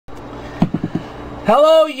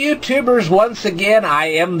Hello YouTubers, once again I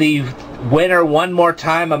am the winner one more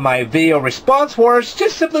time of my video response wars,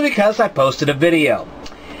 just simply because I posted a video.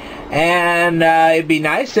 And it'd be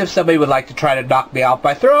nice if somebody would like to try to knock me off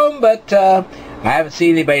my throne, but I haven't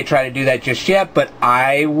seen anybody try to do that just yet, but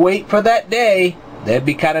I wait for that day. That'd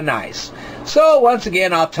be kind of nice. So once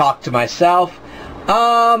again I'll talk to myself.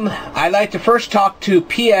 I'd like to first talk to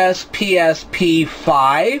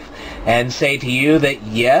PSP5 and say to you that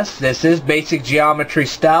yes, this is basic geometry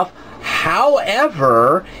stuff.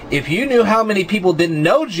 However, if you knew how many people didn't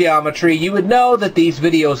know geometry, you would know that these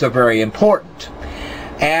videos are very important.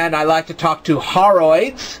 And I'd like to talk to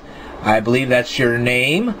Horoids. I believe that's your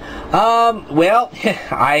name. Well,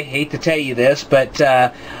 I hate to tell you this, but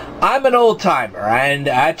I'm an old-timer, and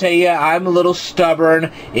I tell you, I'm a little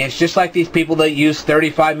stubborn. It's just like these people that use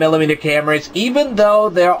 35mm cameras. Even though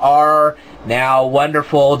there are now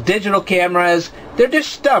wonderful digital cameras, they're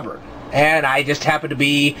just stubborn. And I just happen to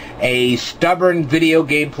be a stubborn video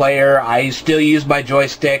game player. I still use my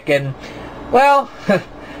joystick, and, well,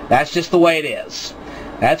 that's just the way it is.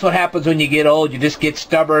 That's what happens when you get old. You just get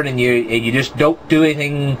stubborn, and you just don't do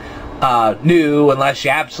anything new unless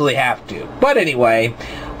you absolutely have to. But anyway,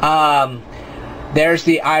 there's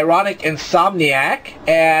the ironic insomniac,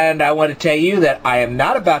 and I want to tell you that I am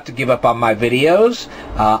not about to give up on my videos.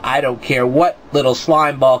 I don't care what little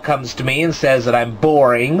slime ball comes to me and says that I'm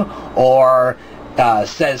boring, or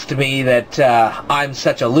says to me that I'm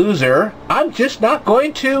such a loser. I'm just not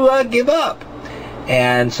going to give up.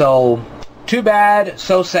 And so, too bad,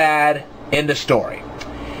 so sad, end of story.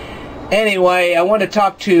 Anyway, I want to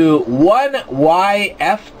talk to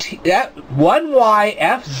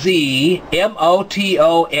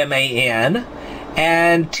 1YFZMOTOMAN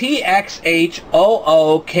and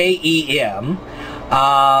TXHOOKEM.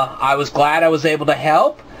 I was glad I was able to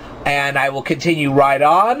help, and I will continue right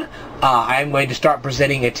on. I'm going to start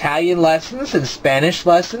presenting Italian lessons and Spanish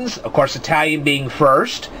lessons. Of course, Italian being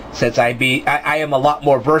first, since I am a lot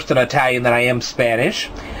more versed in Italian than I am Spanish.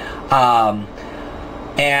 I'm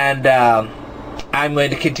going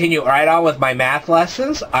to continue right on with my math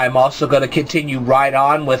lessons. I'm also going to continue right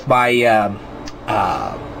on with my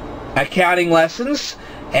accounting lessons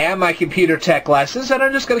and my computer tech lessons, and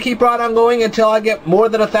I'm just going to keep right on going until I get more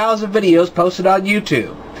than 1,000 videos posted on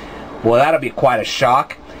YouTube. Well, that'll be quite a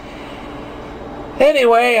shock.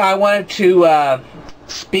 Anyway, I wanted to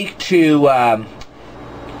speak to,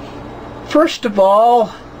 first of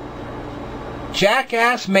all,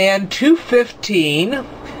 Jackass Man 215,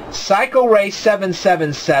 Psycho Ray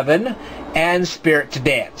 777, and Spirit to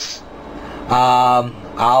Dance.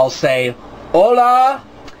 I'll say hola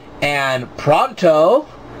and pronto.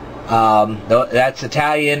 That's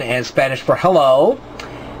Italian and Spanish for hello.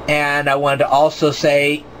 And I wanted to also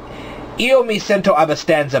say io mi sento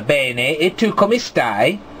abbastanza bene e tu come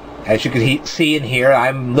stai? As you can see in here,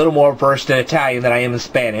 I'm a little more versed in Italian than I am in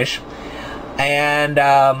Spanish. And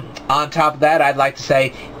on top of that, I'd like to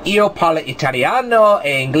say io parlo italiano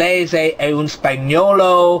e inglese e un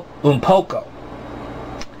spagnolo un poco.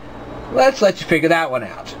 Let's let you figure that one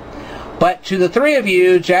out. But to the three of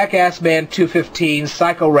you, Jackass Man 215,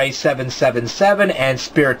 Psycho Ray 777, and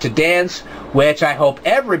Spirit to Dance, which I hope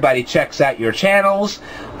everybody checks out your channels,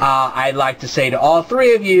 I'd like to say to all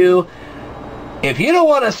three of you, if you don't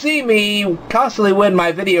want to see me constantly win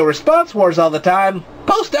my video response wars all the time,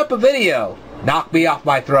 post up a video. Knock me off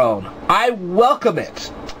my throne. I welcome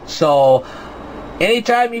it. So,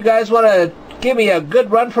 anytime you guys want to give me a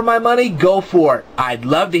good run for my money, go for it. I'd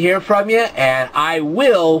love to hear from you, and I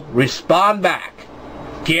will respond back.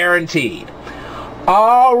 Guaranteed.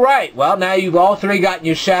 Alright, well, now you've all three gotten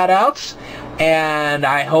your shout-outs, and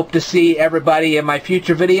I hope to see everybody in my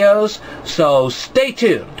future videos, so stay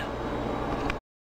tuned.